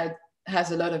has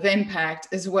a lot of impact,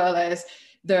 as well as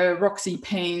the Roxy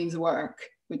Payne's work,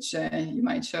 which you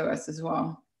might show us as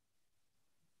well.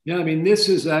 Yeah, this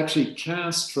is actually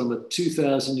cast from a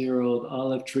 2,000-year-old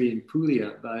olive tree in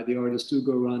Puglia by the artist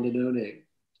Ugo Rondinone.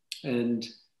 And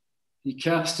he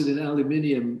cast it in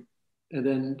aluminium and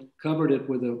then covered it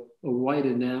with a white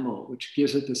enamel, which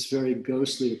gives it this very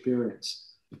ghostly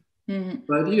appearance. Mm-hmm.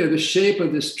 But the shape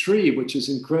of this tree, which is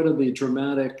incredibly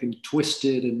dramatic and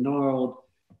twisted and gnarled,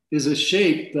 is a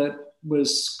shape that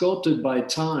was sculpted by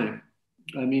time.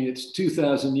 It's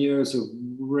 2,000 years of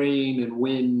rain and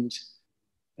wind.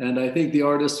 And I think the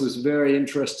artist was very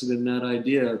interested in that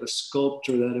idea of a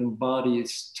sculpture that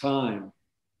embodies time,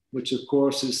 which of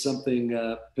course is something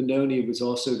Pannoni was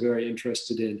also very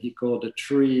interested in. He called a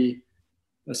tree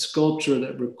a sculpture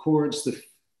that records the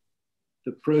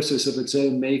process of its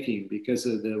own making, because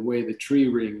of the way the tree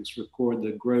rings record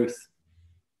the growth,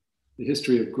 the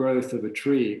history of growth of a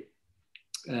tree.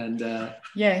 And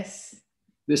yes.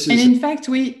 This is, and in fact,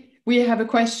 we have a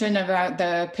question about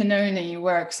the Pannoni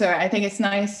work. So I think it's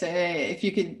nice if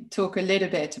you could talk a little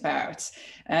bit about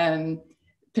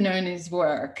Pannoni's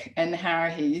work and how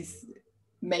he's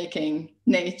making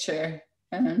nature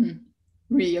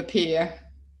reappear.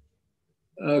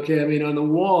 Okay, on the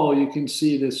wall, you can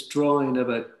see this drawing of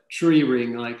a tree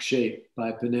ring-like shape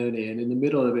by Pannoni. And in the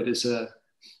middle of it is on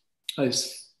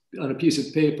a piece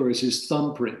of paper is his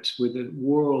thumbprint, with the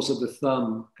whorls of the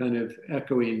thumb kind of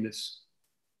echoing this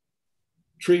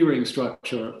tree ring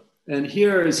structure. And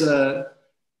here is a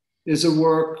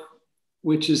work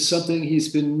which is something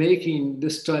he's been making,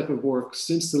 this type of work,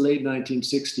 since the late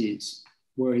 1960s,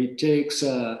 where he takes,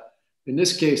 in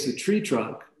this case, the tree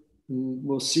trunk, And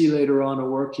we'll see later on a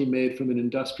work he made from an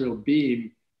industrial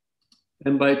beam.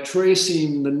 And by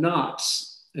tracing the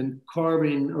knots and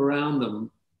carving around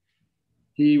them,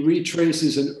 he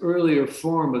retraces an earlier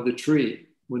form of the tree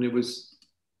when it was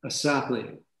a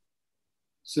sapling.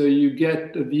 So you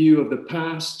get a view of the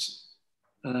past,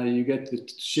 you get the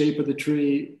shape of the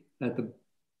tree. At the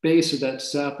base of that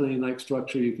sapling-like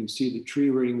structure, you can see the tree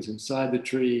rings inside the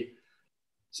tree.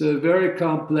 So a very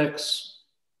complex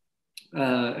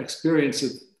experience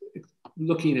of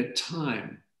looking at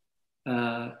time.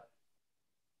 And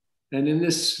in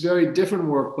this very different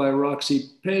work by Roxy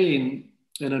Payne,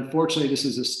 and unfortunately this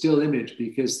is a still image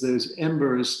because those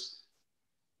embers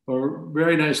are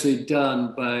very nicely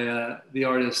done by the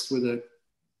artist with a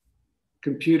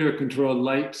computer-controlled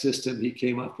light system he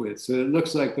came up with. So it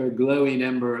looks like they're glowing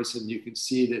embers, and you can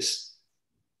see this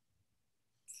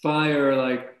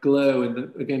fire-like glow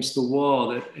against the wall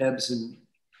that ebbs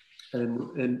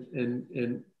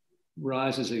and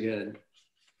rises again.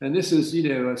 And this is, you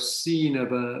know, a scene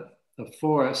of a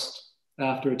forest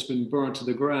after it's been burnt to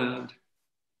the ground.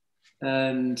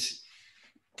 And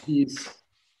he's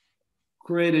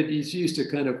used a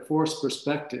kind of forced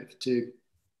perspective to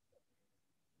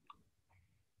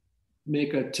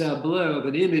make a tableau of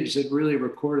an image that really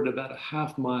recorded about a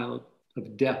half mile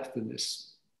of depth in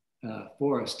this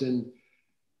forest. And,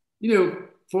 you know,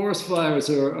 forest fires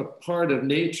are a part of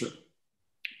nature,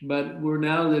 but we're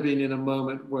now living in a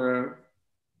moment where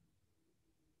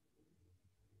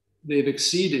they've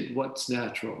exceeded what's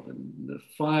natural. And the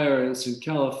fires in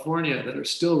California that are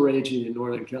still raging in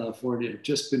Northern California have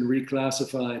just been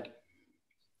reclassified.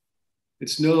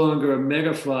 It's no longer a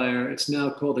mega fire, it's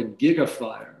now called a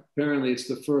gigafire. Apparently it's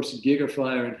the first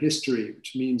gigafire in history,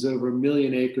 which means over 1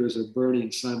 million acres are burning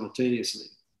simultaneously.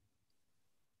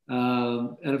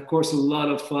 And of course, a lot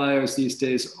of fires these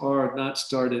days are not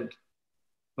started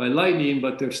by lightning,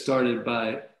 but they're started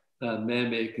by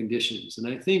man-made conditions. And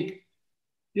I think,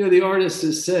 you know, the artist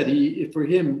has said, for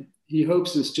him, he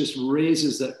hopes this just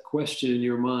raises that question in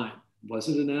your mind. Was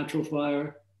it a natural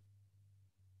fire?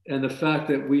 And the fact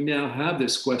that we now have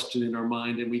this question in our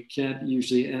mind and we can't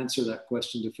usually answer that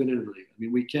question definitively. I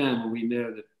mean, we can when we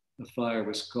know that the fire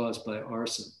was caused by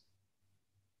arson.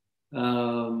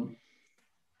 And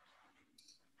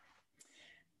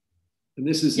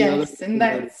this is the other. Yes, and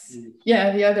that's,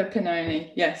 yeah, the other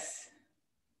Pannoni, yes.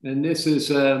 And this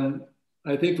is,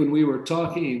 I think when we were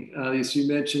talking, Alice, you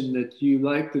mentioned that you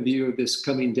like the view of this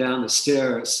coming down the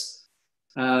stairs.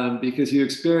 Because you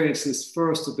experience this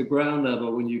first at the ground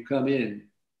level when you come in,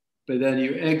 but then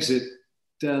you exit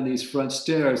down these front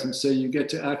stairs. And so you get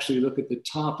to actually look at the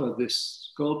top of this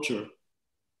sculpture,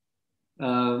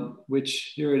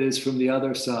 which here it is from the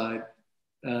other side.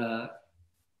 And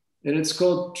it's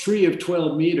called Tree of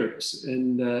 12 Meters.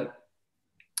 And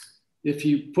if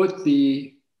you put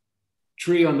the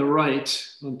tree on the right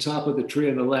on top of the tree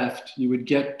on the left, you would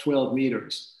get 12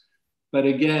 meters. But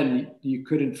again, you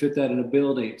couldn't fit that in a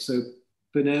building. So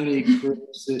Pannoni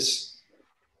creates this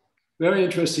very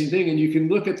interesting thing. And you can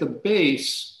look at the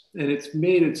base and it's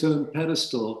made its own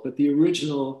pedestal, but the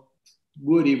original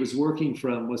wood he was working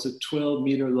from was a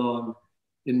 12-meter long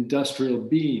industrial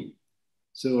beam.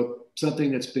 So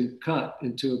something that's been cut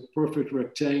into a perfect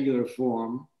rectangular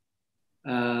form,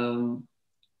 no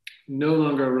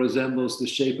longer resembles the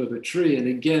shape of a tree. And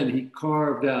again, he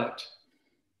carved out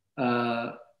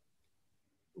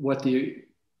what a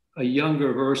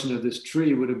younger version of this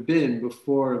tree would have been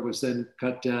before it was then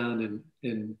cut down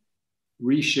and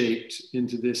reshaped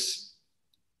into this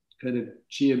kind of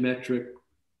geometric,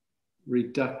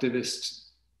 reductivist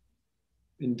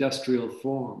industrial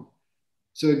form.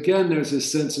 So again, there's a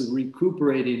sense of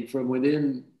recuperating from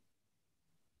within,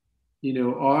 you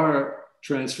know, our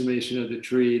transformation of the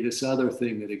tree, this other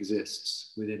thing that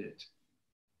exists within it.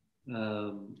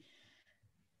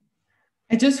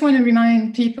 I just want to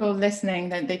remind people listening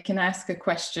that they can ask a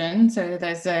question. So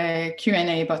there's a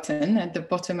Q&A button at the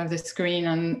bottom of the screen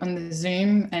on the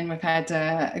Zoom, and we've had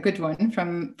a good one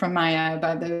from Maya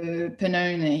about the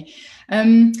Pannoni.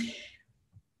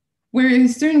 We're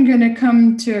soon going to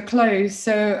come to a close,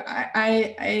 so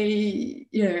I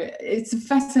you know, it's a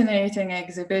fascinating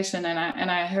exhibition,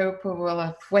 and I hope we will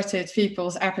have whetted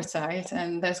people's appetite,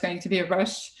 and there's going to be a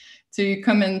rush to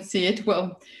come and see it.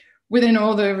 Well, within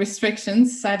all the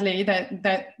restrictions, sadly,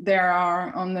 that there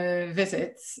are on the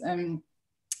visits.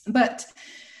 But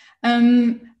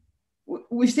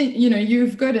we've seen, you know,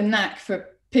 you've got a knack for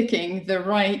picking the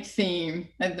right theme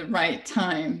at the right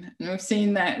time. And we've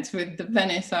seen that with the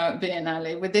Venice Art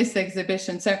Biennale, with this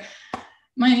exhibition. So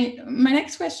my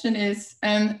next question is,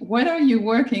 what are you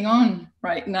working on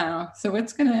right now? So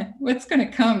what's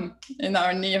gonna come in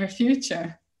our near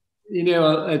future? You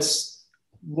know, it's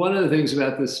one of the things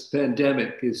about this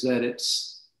pandemic is that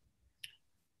it's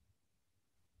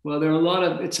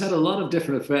had a lot of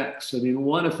different effects. I mean,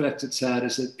 one effect it's had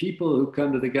is that people who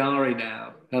come to the gallery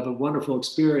now have a wonderful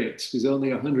experience because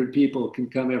only 100 people can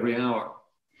come every hour.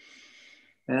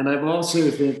 And I've also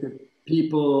think that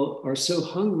people are so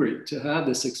hungry to have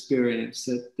this experience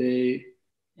that they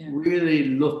really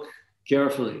look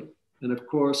carefully. And of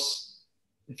course,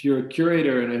 if you're a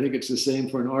curator, and I think it's the same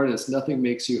for an artist, nothing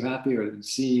makes you happier than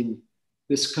seeing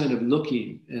this kind of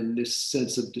looking and this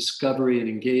sense of discovery and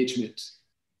engagement.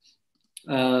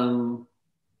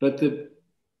 But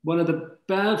one of the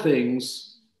bad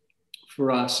things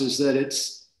for us is that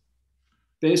it's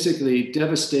basically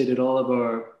devastated all of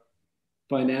our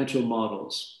financial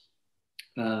models,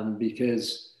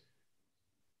 because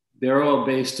they're all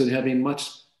based on having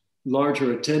much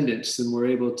larger attendance than we're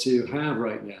able to have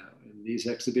right now. And these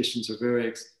exhibitions are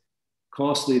very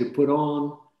costly to put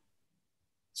on.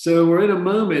 So we're in a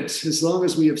moment, as long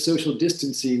as we have social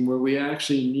distancing, where we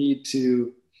actually need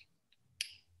to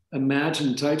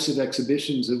imagine types of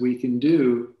exhibitions that we can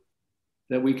do,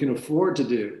 that we can afford to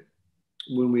do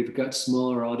when we've got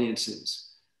smaller audiences.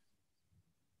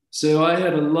 So I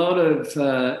had a lot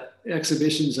of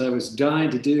exhibitions I was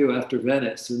dying to do after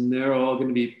Venice, and they're all going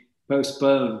to be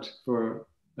postponed for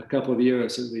a couple of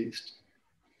years at least.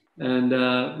 And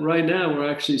right now we're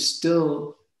actually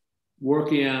still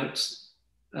working out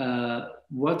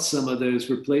what some of those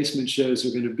replacement shows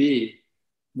are going to be.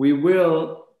 We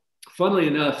will, funnily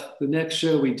enough, the next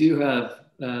show we do have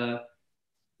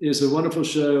is a wonderful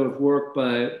show of work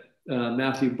by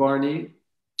Matthew Barney,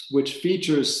 which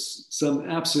features some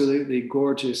absolutely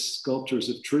gorgeous sculptures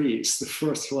of trees, the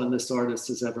first one this artist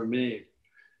has ever made,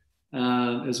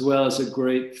 as well as a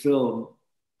great film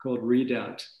called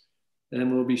Redoubt.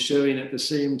 And we'll be showing at the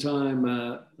same time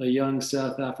a young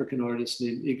South African artist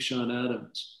named Ikshan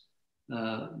Adams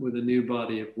with a new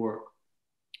body of work.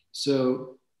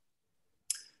 So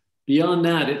beyond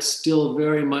that, it's still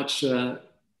very much, there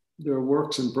are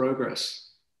works in progress.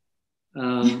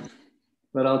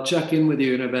 But I'll check in with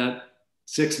you in about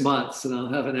 6 months and I'll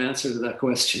have an answer to that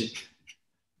question.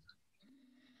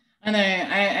 I know,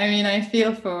 I mean, I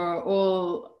feel for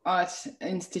all art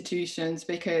institutions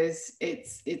because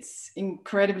it's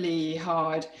incredibly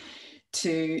hard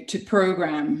to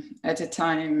program at a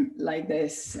time like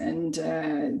this, and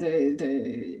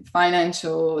the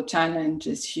financial challenge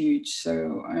is huge.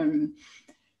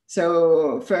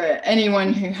 So for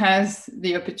anyone who has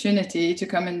the opportunity to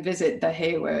come and visit the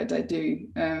Hayward, I do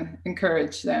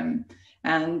encourage them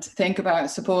and think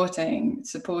about supporting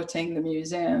the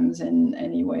museums in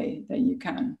any way that you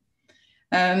can.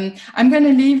 I'm going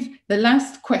to leave the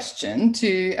last question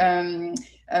to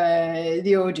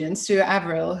the audience, to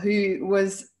Avril, who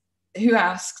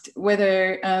asked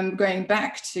whether, going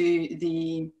back to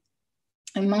the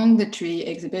Among the Tree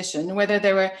exhibition, whether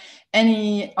there were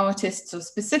any artists or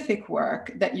specific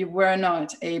work that you were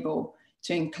not able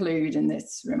to include in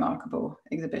this remarkable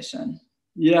exhibition.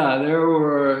 Yeah, there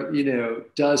were,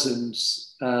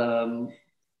 dozens. There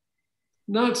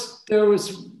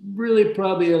was really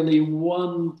probably only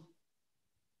one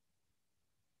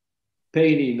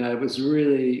painting I was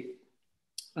really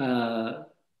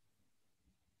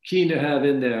keen to have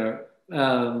in there,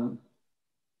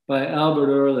 by Albert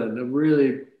Erlin, a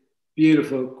really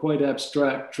beautiful, quite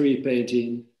abstract tree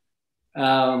painting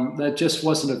that just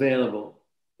wasn't available.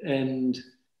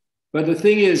 But the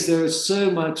thing is, there's so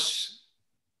much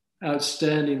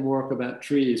outstanding work about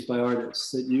trees by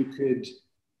artists that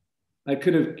I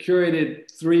could have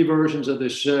curated 3 versions of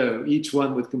this show, each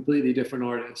one with completely different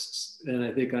artists. And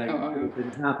I think I would have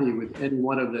been happy with any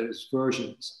one of those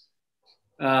versions.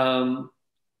 And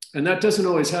that doesn't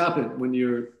always happen when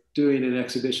you're doing an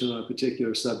exhibition on a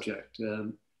particular subject.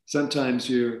 Sometimes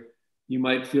you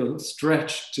might feel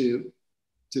stretched to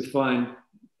find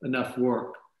enough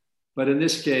work. But in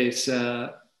this case,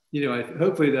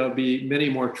 hopefully there'll be many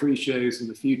more tree shows in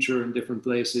the future in different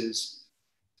places.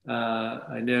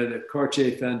 I know the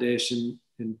Cartier Foundation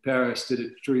in Paris did a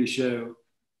tree show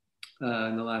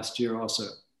in the last year also.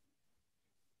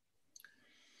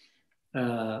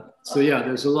 So yeah,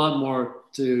 there's a lot more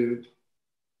to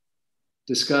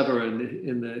discover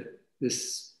in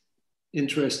this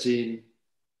interesting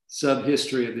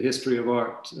sub-history of the history of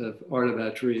art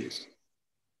about trees.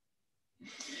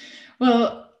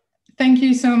 Well, thank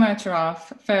you so much,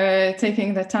 Ralph, for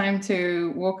taking the time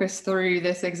to walk us through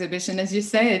this exhibition. As you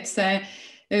say,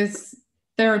 it's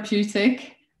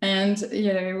therapeutic. And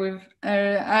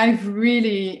I've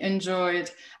really enjoyed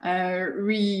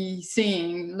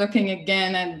looking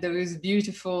again at those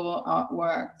beautiful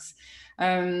artworks.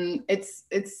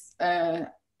 It's an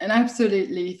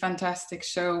absolutely fantastic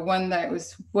show, one that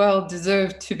was well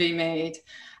deserved to be made.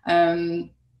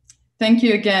 Thank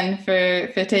you again for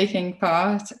taking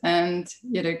part, and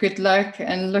good luck,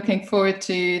 and looking forward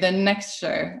to the next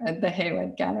show at the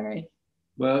Hayward Gallery.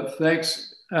 Well,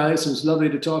 thanks, Alice. It was lovely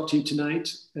to talk to you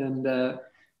tonight, and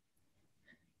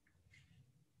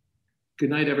good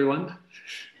night, everyone.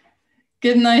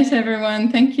 Good night,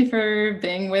 everyone. Thank you for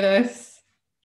being with us.